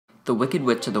The Wicked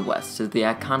Witch of the West is the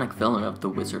iconic villain of The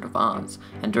Wizard of Oz,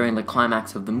 and during the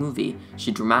climax of the movie,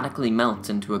 she dramatically melts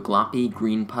into a gloppy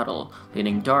green puddle,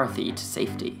 leading Dorothy to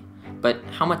safety. But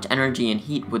how much energy and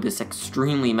heat would this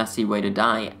extremely messy way to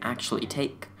die actually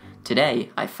take? Today,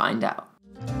 I find out.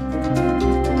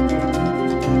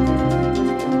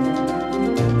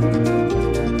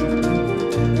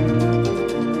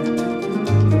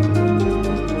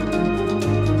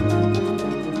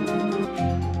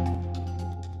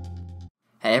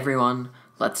 Hey everyone,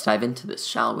 let's dive into this,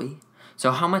 shall we?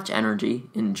 So how much energy,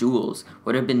 in joules,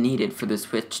 would have been needed for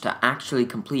this witch to actually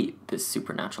complete this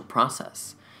supernatural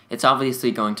process? It's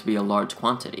obviously going to be a large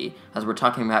quantity, as we're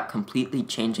talking about completely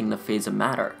changing the phase of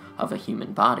matter of a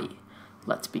human body.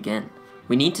 Let's begin.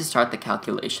 We need to start the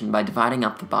calculation by dividing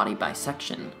up the body by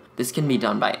section. This can be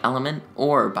done by element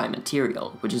or by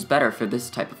material, which is better for this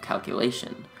type of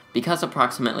calculation. Because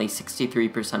approximately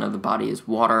 63% of the body is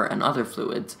water and other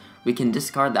fluids, we can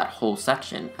discard that whole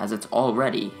section as it's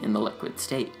already in the liquid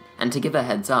state. And to give a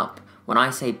heads up, when I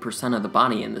say percent of the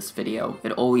body in this video,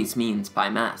 it always means by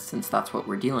mass, since that's what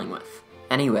we're dealing with.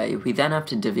 Anyway, we then have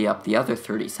to divvy up the other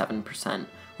 37%,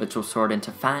 which will sort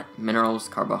into fat, minerals,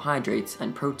 carbohydrates,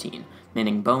 and protein,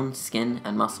 meaning bone, skin,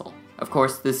 and muscle. Of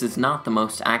course, this is not the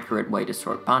most accurate way to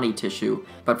sort body tissue,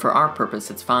 but for our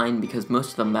purpose it's fine because most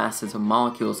of the masses of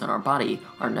molecules in our body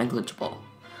are negligible.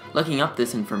 Looking up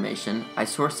this information, I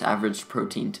sourced average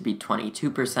protein to be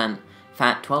 22%,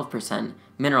 fat 12%,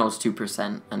 minerals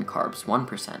 2%, and carbs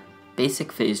 1%.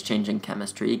 Basic phase-changing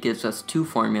chemistry gives us two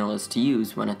formulas to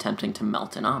use when attempting to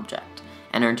melt an object.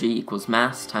 Energy equals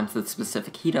mass times the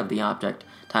specific heat of the object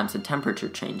times the temperature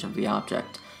change of the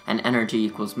object, and energy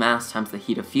equals mass times the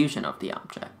heat of fusion of the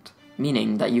object.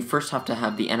 Meaning that you first have to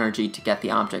have the energy to get the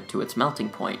object to its melting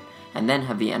point, and then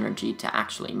have the energy to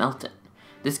actually melt it.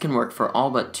 This can work for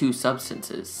all but two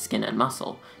substances, skin and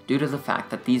muscle, due to the fact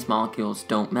that these molecules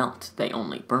don't melt, they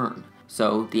only burn.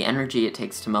 So, the energy it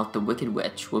takes to melt the Wicked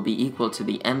Witch will be equal to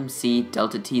the mc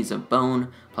delta t's of bone,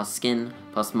 plus skin,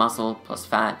 plus muscle, plus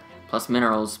fat, plus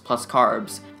minerals, plus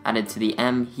carbs, added to the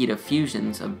m heat of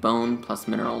fusions of bone plus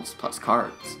minerals plus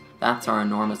carbs. That's our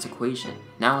enormous equation.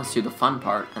 Now let's do the fun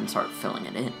part and start filling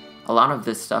it in. A lot of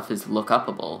this stuff is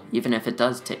look-upable, even if it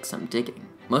does take some digging.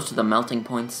 Most of the melting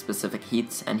points, specific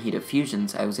heats, and heat of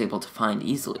fusions I was able to find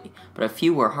easily, but a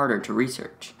few were harder to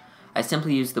research. I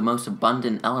simply used the most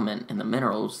abundant element in the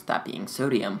minerals, that being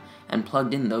sodium, and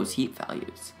plugged in those heat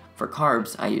values. For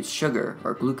carbs, I used sugar,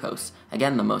 or glucose,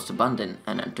 again the most abundant,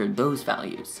 and entered those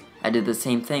values. I did the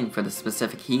same thing for the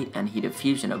specific heat and heat of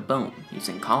fusion of bone,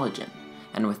 using collagen.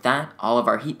 And with that, all of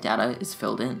our heat data is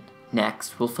filled in.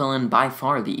 Next, we'll fill in by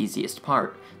far the easiest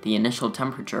part, the initial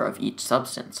temperature of each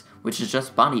substance, which is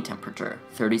just body temperature,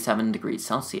 37 degrees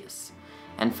Celsius.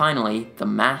 And finally, the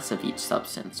mass of each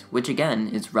substance, which again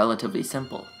is relatively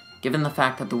simple. Given the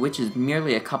fact that the witch is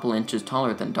merely a couple inches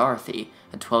taller than Dorothy,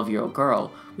 a 12-year-old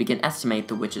girl, we can estimate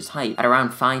the witch's height at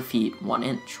around 5 feet 1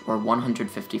 inch, or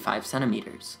 155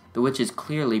 centimeters. The witch is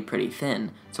clearly pretty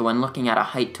thin, so when looking at a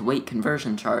height-to-weight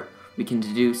conversion chart, we can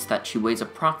deduce that she weighs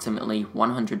approximately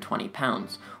 120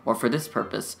 pounds, or for this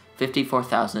purpose,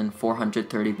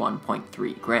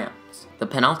 54,431.3 grams. The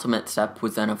penultimate step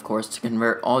was then of course to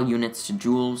convert all units to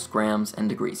joules, grams, and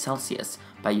degrees Celsius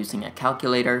by using a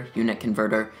calculator, unit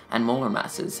converter, and molar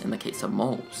masses in the case of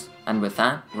moles. And with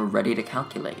that, we're ready to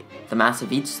calculate. The mass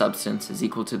of each substance is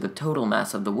equal to the total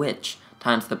mass of the witch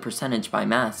times the percentage by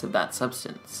mass of that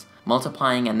substance.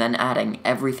 Multiplying and then adding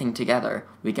everything together,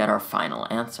 we get our final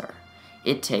answer.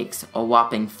 It takes a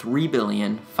whopping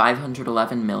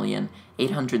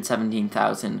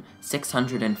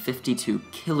 3,511,817,652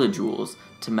 kilojoules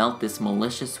to melt this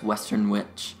malicious Western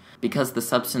witch. Because the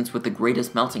substance with the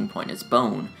greatest melting point is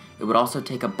bone, it would also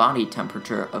take a body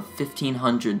temperature of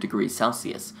 1500 degrees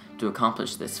Celsius to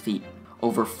accomplish this feat,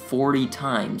 over 40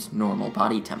 times normal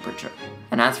body temperature.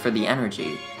 And as for the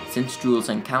energy, since joules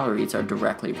and calories are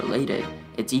directly related,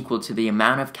 it's equal to the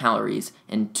amount of calories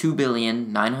in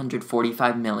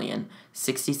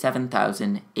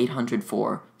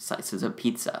 2,945,067,804 slices of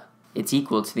pizza. It's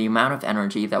equal to the amount of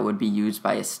energy that would be used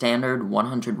by a standard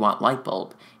 100-watt light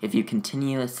bulb if you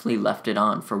continuously left it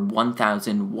on for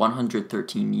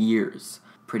 1,113 years.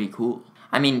 Pretty cool.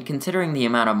 I mean, considering the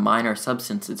amount of minor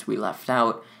substances we left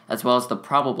out, as well as the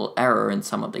probable error in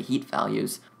some of the heat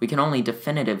values, we can only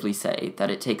definitively say that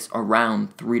it takes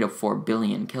around 3 to 4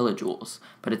 billion kilojoules,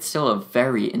 but it's still a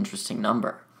very interesting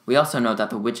number. We also know that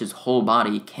the witch's whole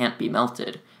body can't be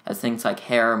melted, as things like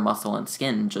hair, muscle, and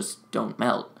skin just don't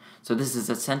melt, so this is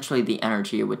essentially the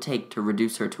energy it would take to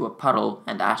reduce her to a puddle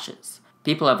and ashes.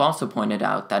 People have also pointed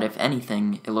out that if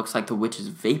anything, it looks like the witch is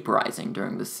vaporizing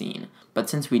during the scene, but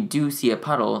since we do see a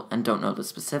puddle and don't know the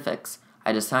specifics,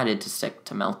 I decided to stick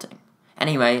to melting.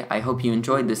 Anyway, I hope you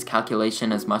enjoyed this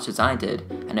calculation as much as I did,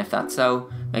 and if that's so,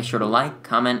 make sure to like,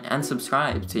 comment, and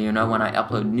subscribe so you know when I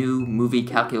upload new movie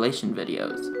calculation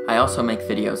videos. I also make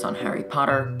videos on Harry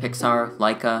Potter, Pixar,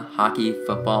 Laika, hockey,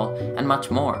 football, and much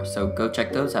more, so go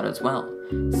check those out as well.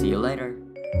 See you later.